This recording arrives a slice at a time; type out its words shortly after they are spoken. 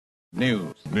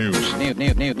News.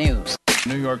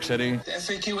 New York City. The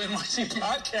FAQ NYC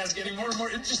podcast getting more and more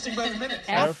interesting by the minute.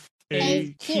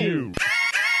 FAQ.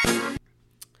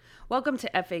 Welcome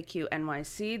to FAQ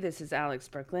NYC. This is Alex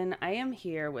Brooklyn. I am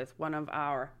here with one of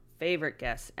our favorite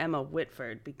guests, Emma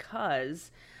Whitford, because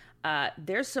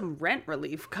there's some rent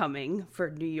relief coming for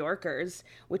New Yorkers,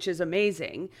 which is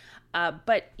amazing.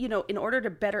 But, in order to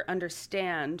better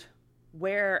understand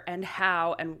where and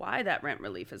how and why that rent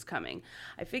relief is coming,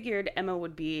 I figured Emma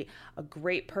would be a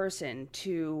great person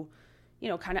to,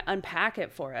 kind of unpack it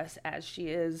for us, as she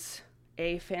is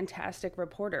a fantastic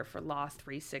reporter for Law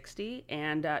 360,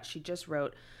 and she just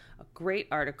wrote a great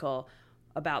article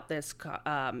about this.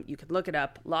 You can look it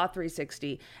up. Law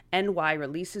 360, NY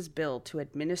releases bill to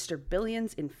administer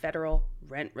billions in federal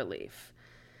rent relief.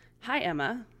 Hi,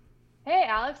 Emma. Hey,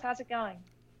 Alex. How's it going?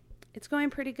 It's going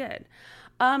pretty good.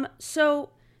 So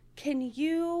can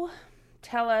you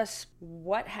tell us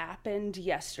what happened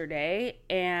yesterday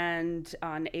and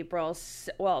on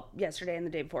yesterday and the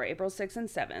day before, April 6th and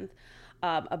 7th,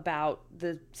 about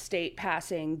the state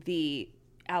passing the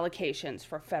allocations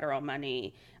for federal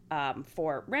money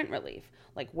for rent relief,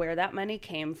 like where that money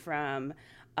came from,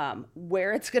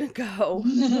 where it's going to go,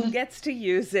 who gets to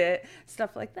use it,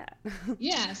 stuff like that.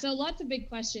 Yeah, so lots of big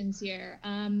questions here.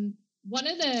 One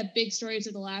of the big stories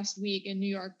of the last week in New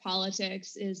York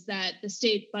politics is that the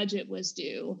state budget was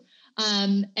due.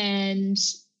 And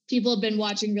people have been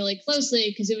watching really closely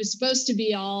because it was supposed to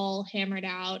be all hammered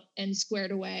out and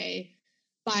squared away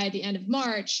by the end of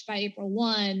March, by April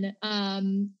 1.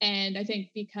 And I think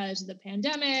because of the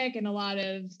pandemic and a lot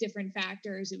of different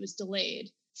factors, it was delayed.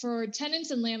 For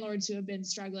tenants and landlords who have been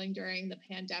struggling during the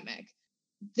pandemic,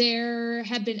 there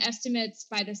have been estimates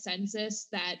by the census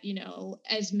that,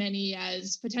 as many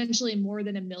as potentially more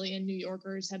than 1 million New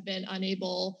Yorkers have been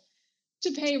unable to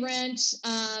pay rent.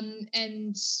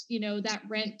 And that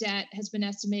rent debt has been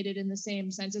estimated in the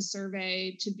same census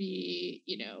survey to be,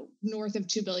 north of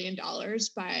 $2 billion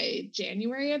by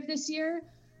January of this year.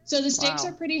 So the stakes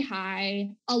are pretty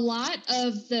high. A lot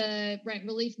of the rent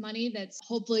relief money that's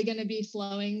hopefully going to be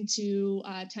flowing to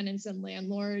tenants and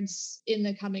landlords in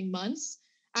the coming months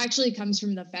actually comes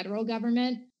from the federal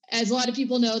government. As a lot of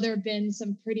people know, there have been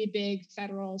some pretty big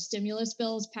federal stimulus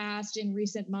bills passed in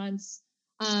recent months,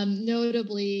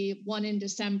 notably one in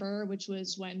December, which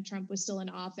was when Trump was still in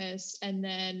office, and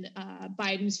then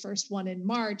Biden's first one in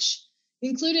March,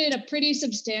 included a pretty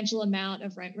substantial amount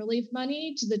of rent relief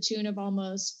money to the tune of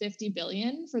almost $50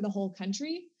 billion for the whole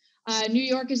country. New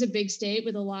York is a big state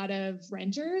with a lot of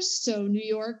renters. So New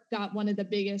York got one of the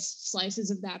biggest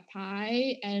slices of that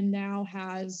pie and now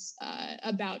has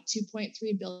about $2.3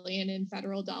 billion in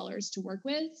federal dollars to work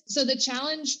with. So the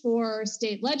challenge for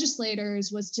state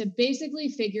legislators was to basically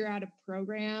figure out a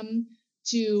program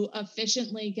to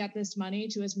efficiently get this money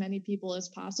to as many people as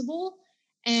possible.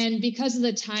 And because of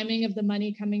the timing of the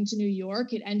money coming to New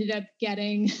York, it ended up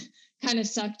getting kind of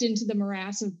sucked into the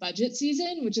morass of budget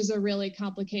season, which is a really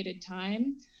complicated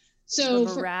time. So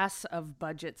the morass of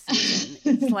budget season.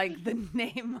 It's like the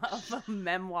name of a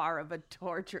memoir of a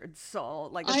tortured soul,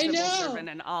 like a civil servant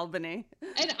in Albany.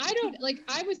 And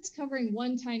I was covering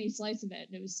one tiny slice of it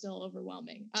and it was still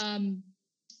overwhelming.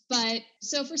 But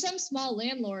so for some small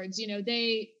landlords,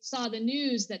 they saw the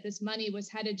news that this money was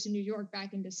headed to New York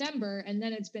back in December, and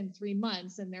then it's been 3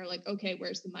 months and they're like, okay,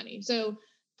 where's the money? So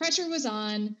pressure was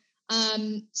on.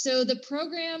 So the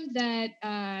program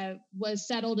that was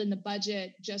settled in the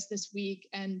budget just this week,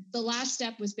 and the last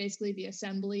step was basically the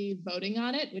assembly voting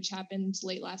on it, which happened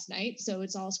late last night. So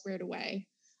it's all squared away.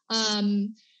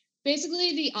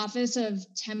 Basically, the Office of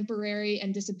Temporary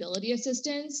and Disability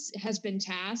Assistance has been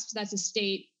tasked. That's a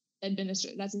state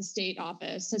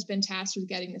office, has been tasked with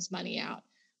getting this money out.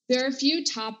 There are a few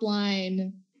top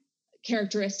line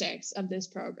characteristics of this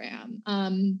program.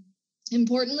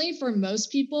 Importantly, for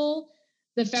most people,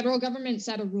 the federal government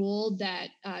set a rule that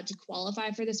to qualify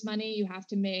for this money, you have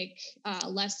to make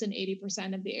less than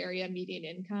 80% of the area median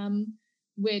income,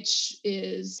 which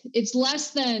it's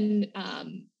less than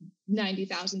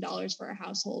 $90,000 for a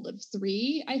household of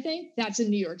 3, I think. That's in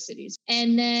New York City.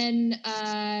 And then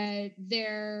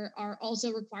there are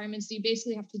also requirements that you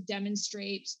basically have to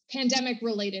demonstrate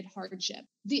pandemic-related hardship.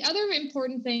 The other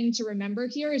important thing to remember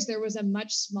here is there was a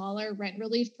much smaller rent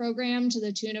relief program to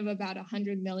the tune of about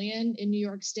 $100 million in New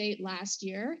York State last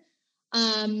year.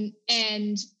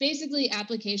 And basically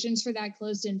applications for that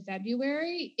closed in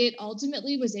February. It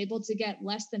ultimately was able to get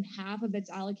less than half of its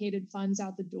allocated funds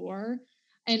out the door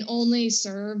and only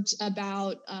served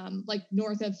about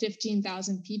north of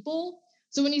 15,000 people.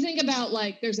 So when you think about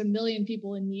like there's 1 million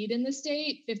people in need in the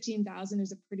state, 15,000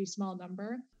 is a pretty small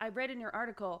number. I read in your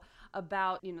article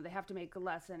about, they have to make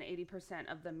less than 80%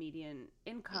 of the median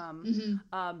income.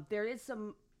 Mm-hmm. There is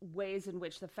some ways in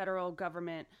which the federal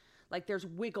government, like there's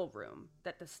wiggle room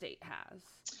that the state has.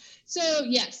 So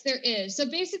yes, there is. So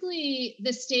basically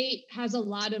the state has a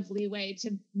lot of leeway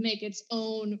to make its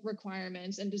own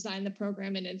requirements and design the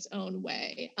program in its own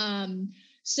way.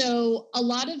 So a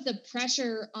lot of the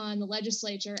pressure on the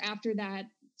legislature after that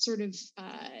sort of,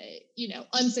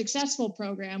 unsuccessful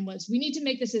program was we need to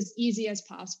make this as easy as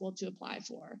possible to apply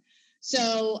for.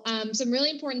 So some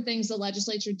really important things the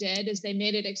legislature did is they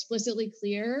made it explicitly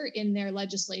clear in their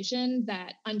legislation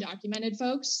that undocumented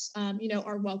folks,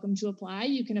 are welcome to apply.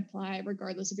 You can apply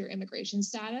regardless of your immigration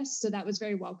status. So that was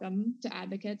very welcome to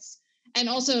advocates. And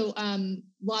also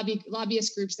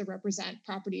lobbyist groups that represent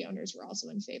property owners were also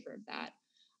in favor of that.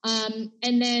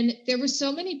 And then there were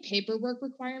so many paperwork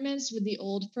requirements with the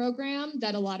old program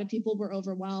that a lot of people were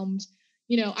overwhelmed.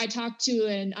 I talked to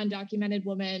an undocumented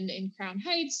woman in Crown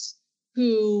Heights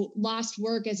who lost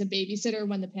work as a babysitter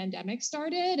when the pandemic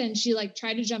started. And she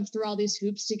tried to jump through all these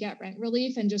hoops to get rent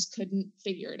relief and just couldn't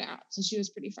figure it out. So she was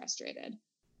pretty frustrated.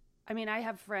 I mean, I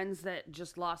have friends that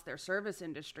just lost their service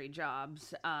industry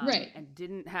jobs right. and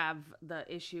didn't have the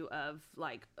issue of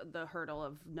the hurdle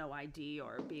of no ID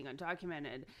or being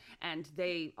undocumented. And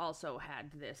they also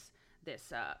had this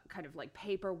kind of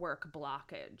paperwork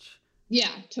blockage.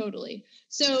 Yeah, totally.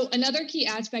 So another key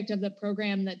aspect of the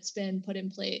program that's been put in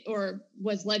place or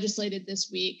was legislated this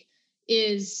week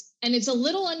is, and it's a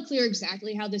little unclear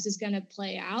exactly how this is going to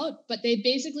play out, but they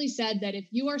basically said that if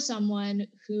you are someone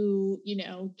who,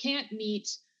 can't meet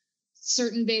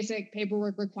certain basic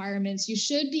paperwork requirements, you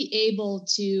should be able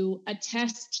to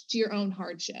attest to your own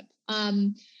hardship.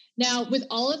 Now, with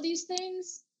all of these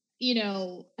things,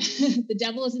 the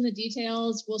devil is in the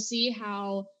details. We'll see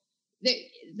how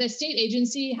the state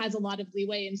agency has a lot of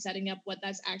leeway in setting up what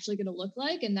that's actually going to look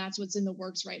like, and that's what's in the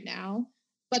works right now.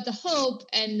 But the hope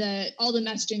and all the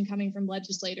messaging coming from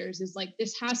legislators is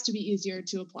this has to be easier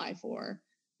to apply for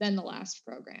than the last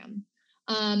program.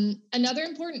 Another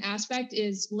important aspect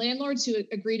is landlords who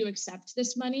agree to accept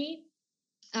this money.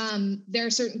 There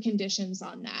are certain conditions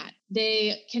on that.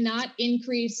 They cannot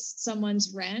increase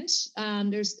someone's rent.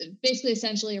 There's basically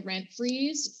essentially a rent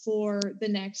freeze for the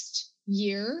next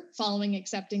year following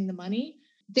accepting the money.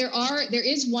 There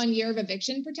is 1 year of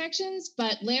eviction protections,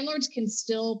 but landlords can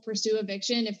still pursue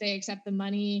eviction if they accept the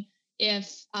money.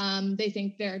 If they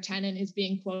think their tenant is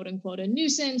being quote unquote a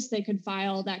nuisance, they could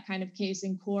file that kind of case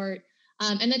in court.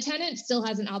 And the tenant still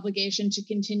has an obligation to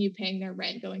continue paying their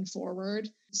rent going forward.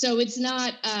 So it's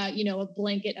not, a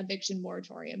blanket eviction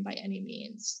moratorium by any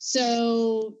means.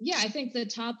 So yeah, I think the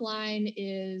top line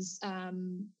is,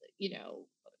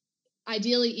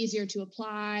 ideally easier to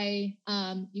apply.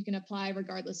 You can apply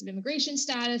regardless of immigration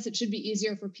status. It should be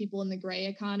easier for people in the gray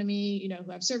economy,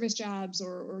 who have service jobs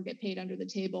or get paid under the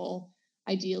table,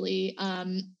 ideally.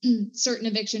 Certain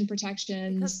eviction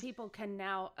protections. Because people can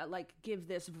now give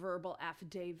this verbal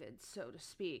affidavit, so to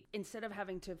speak. Instead of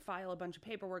having to file a bunch of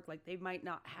paperwork, they might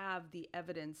not have the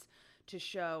evidence to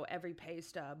show every pay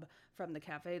stub from the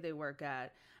cafe they work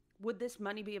at. Would this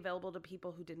money be available to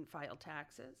people who didn't file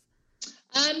taxes?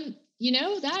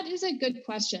 That is a good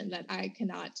question that I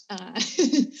cannot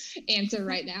answer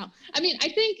right now. I mean, I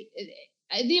think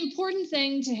the important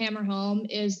thing to hammer home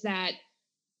is that,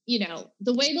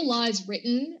 the way the law is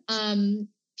written,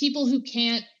 people who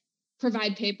can't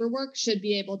provide paperwork should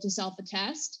be able to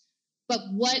self-attest. But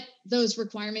what those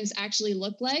requirements actually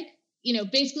look like,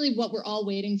 basically what we're all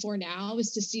waiting for now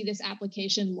is to see this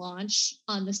application launch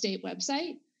on the state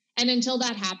website. And until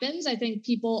that happens, I think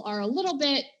people are a little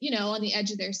bit, on the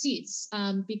edge of their seats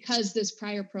because this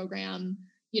prior program,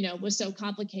 was so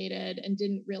complicated and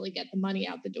didn't really get the money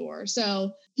out the door.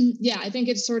 So, yeah, I think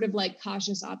it's sort of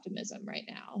cautious optimism right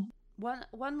now.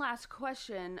 One last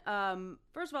question.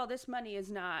 First of all, this money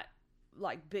is not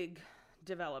big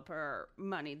developer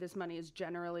money. This money is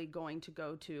generally going to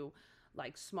go to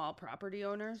small property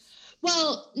owners?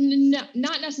 Well, no,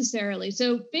 not necessarily.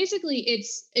 So basically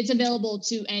it's available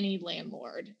to any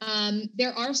landlord.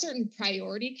 There are certain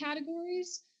priority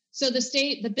categories. So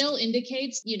the bill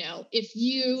indicates, if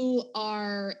you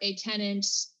are a tenant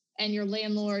and your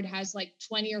landlord has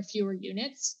 20 or fewer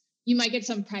units, you might get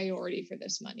some priority for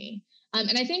this money.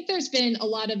 And I think there's been a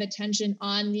lot of attention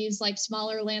on these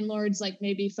smaller landlords,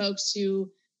 maybe folks who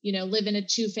live in a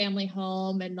 2-family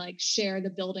home and share the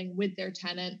building with their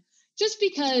tenant, just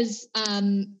because,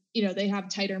 they have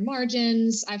tighter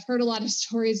margins. I've heard a lot of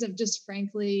stories of just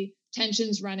frankly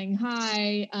tensions running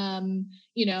high.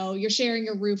 You're sharing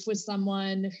a roof with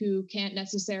someone who can't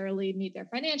necessarily meet their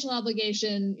financial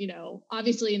obligation,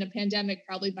 obviously in a pandemic,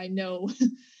 probably by no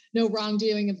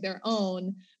wrongdoing of their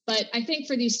own. But I think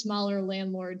for these smaller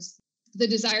landlords, the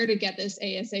desire to get this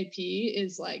ASAP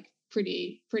is like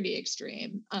pretty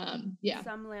extreme.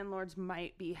 Some landlords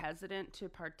might be hesitant to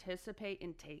participate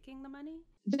in taking the money.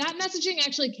 That messaging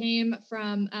actually came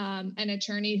from an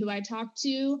attorney who I talked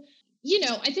to.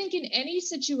 I think in any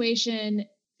situation,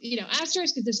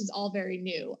 asterisk, because this is all very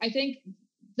new. I think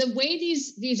the way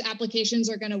these applications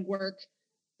are going to work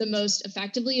the most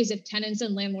effectively is if tenants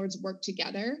and landlords work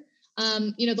together.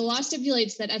 The law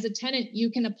stipulates that as a tenant,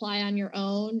 you can apply on your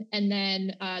own, and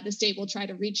then the state will try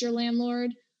to reach your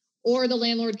landlord, or the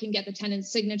landlord can get the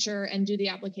tenant's signature and do the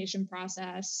application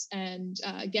process and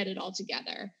get it all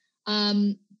together.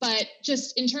 But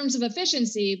just in terms of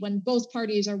efficiency, when both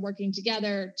parties are working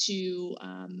together to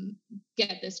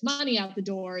get this money out the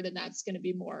door, then that's going to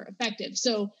be more effective.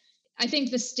 So I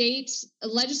think the state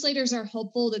legislators are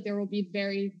hopeful that there will be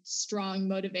very strong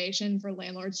motivation for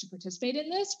landlords to participate in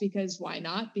this, because why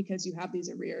not? Because you have these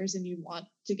arrears and you want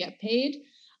to get paid.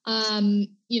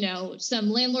 Some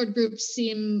landlord groups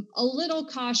seem a little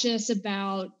cautious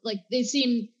about, they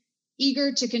seem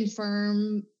eager to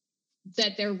confirm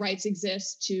that their rights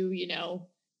exist to,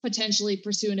 potentially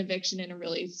pursue an eviction in a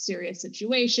really serious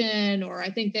situation. Or I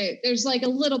think there's like a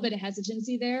little bit of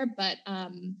hesitancy there, but,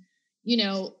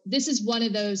 this is one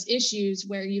of those issues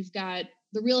where you've got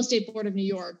the Real Estate Board of New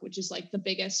York, which is like the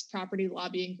biggest property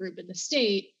lobbying group in the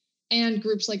state, and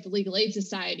groups like the Legal Aid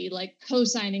Society, like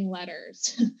co-signing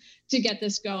letters to get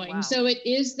this going. Oh, wow. So it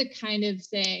is the kind of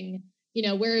thing,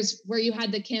 whereas where you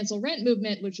had the cancel rent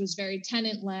movement, which was very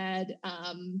tenant-led,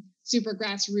 super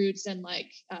grassroots, and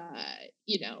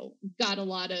got a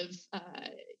lot of,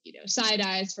 side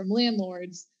eyes from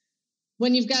landlords.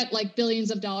 When you've got like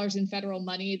billions of dollars in federal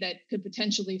money that could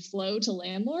potentially flow to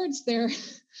landlords, they're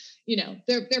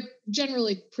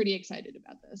generally pretty excited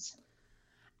about this.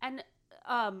 And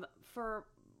for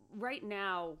right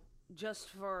now, just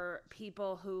for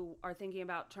people who are thinking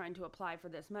about trying to apply for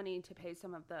this money to pay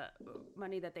some of the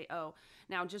money that they owe.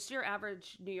 Now, just your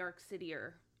average New York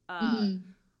Cityer,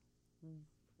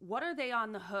 what are they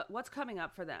on the hook? What's coming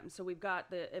up for them? So we've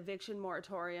got the eviction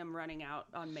moratorium running out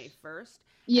on May 1st.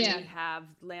 Yeah. And we have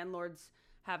landlords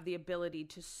have the ability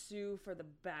to sue for the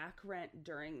back rent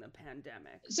during the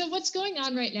pandemic. So what's going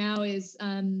on right now is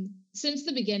since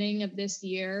the beginning of this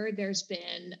year, there's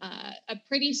been a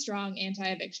pretty strong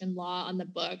anti-eviction law on the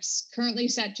books, currently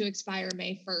set to expire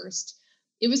May 1st.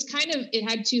 It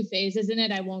had two phases in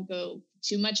it. I won't go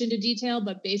too much into detail,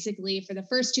 but basically for the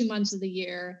first 2 months of the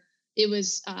year, it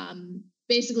was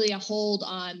basically a hold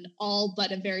on all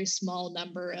but a very small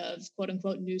number of quote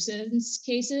unquote nuisance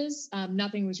cases.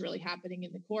 Nothing was really happening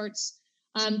in the courts.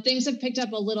 Things have picked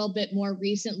up a little bit more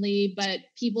recently, but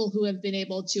people who have been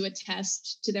able to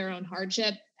attest to their own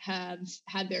hardship have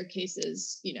had their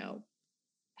cases,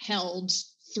 held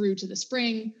through to the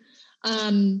spring.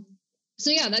 So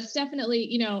yeah, that's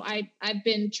definitely, I've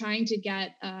been trying to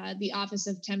get the Office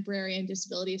of Temporary and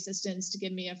Disability Assistance to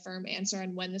give me a firm answer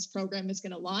on when this program is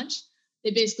going to launch.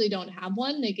 They basically don't have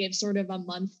one. They gave sort of a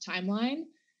month timeline.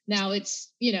 Now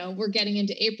it's, we're getting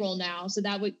into April now, so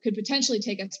that could potentially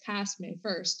take us past May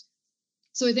 1st.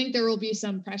 So I think there will be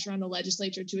some pressure on the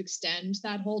legislature to extend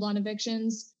that hold on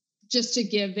evictions just to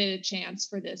give it a chance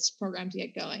for this program to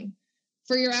get going.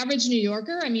 For your average New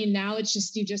Yorker, now it's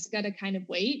just, you just got to kind of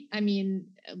wait.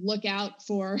 Look out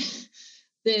for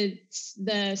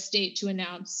the state to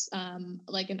announce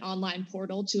like an online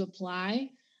portal to apply.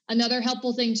 Another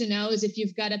helpful thing to know is if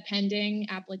you've got a pending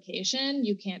application,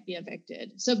 you can't be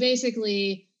evicted. So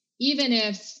basically, even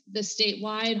if the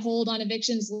statewide hold on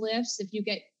evictions lifts, if you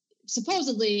get,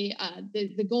 supposedly,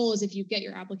 the goal is if you get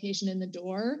your application in the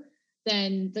door,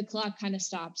 then the clock kind of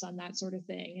stops on that sort of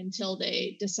thing until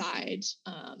they decide,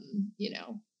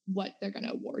 what they're going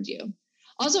to award you.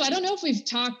 Also, I don't know if we've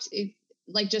talked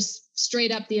like just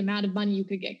straight up the amount of money you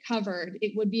could get covered.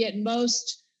 It would be at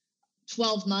most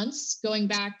 12 months going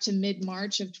back to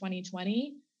mid-March of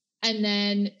 2020. And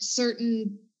then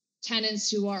certain tenants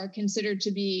who are considered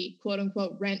to be quote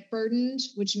unquote rent burdened,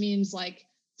 which means like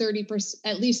 30%,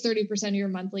 at least 30% of your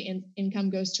monthly income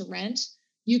goes to rent,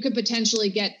 you could potentially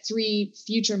get 3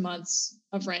 future months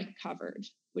of rent covered,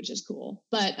 which is cool.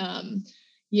 But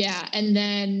yeah, and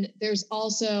then there's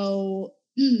also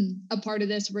a part of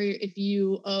this where if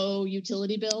you owe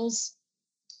utility bills,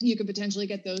 you could potentially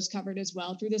get those covered as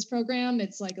well through this program.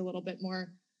 It's like a little bit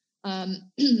more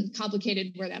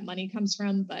complicated where that money comes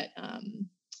from, but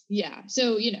yeah.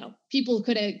 So, people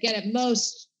could get at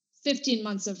most 15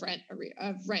 months of rent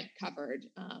covered,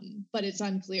 but it's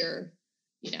unclear,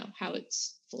 how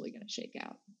it's fully going to shake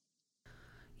out.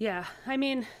 Yeah, I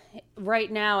mean,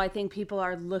 right now, I think people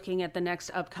are looking at the next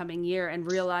upcoming year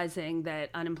and realizing that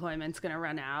unemployment's going to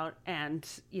run out and,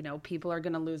 people are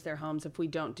going to lose their homes if we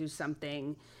don't do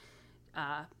something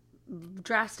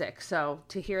drastic. So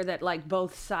to hear that like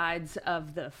both sides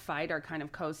of the fight are kind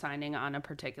of co-signing on a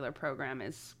particular program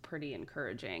is pretty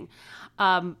encouraging.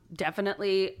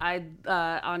 Definitely,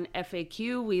 on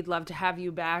FAQ, we'd love to have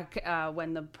you back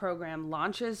when the program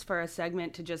launches for a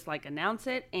segment to just like announce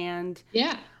it. And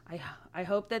yeah, I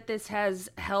hope that this has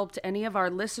helped any of our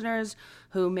listeners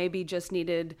who maybe just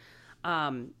needed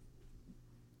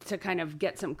to kind of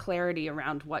get some clarity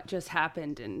around what just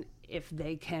happened and if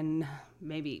they can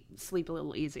maybe sleep a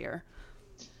little easier.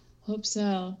 Hope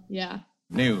so. Yeah.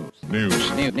 News.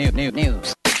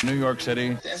 New York City.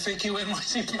 The FAQ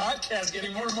NYC podcast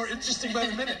getting more and more interesting by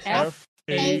the minute.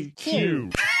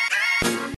 FAQ.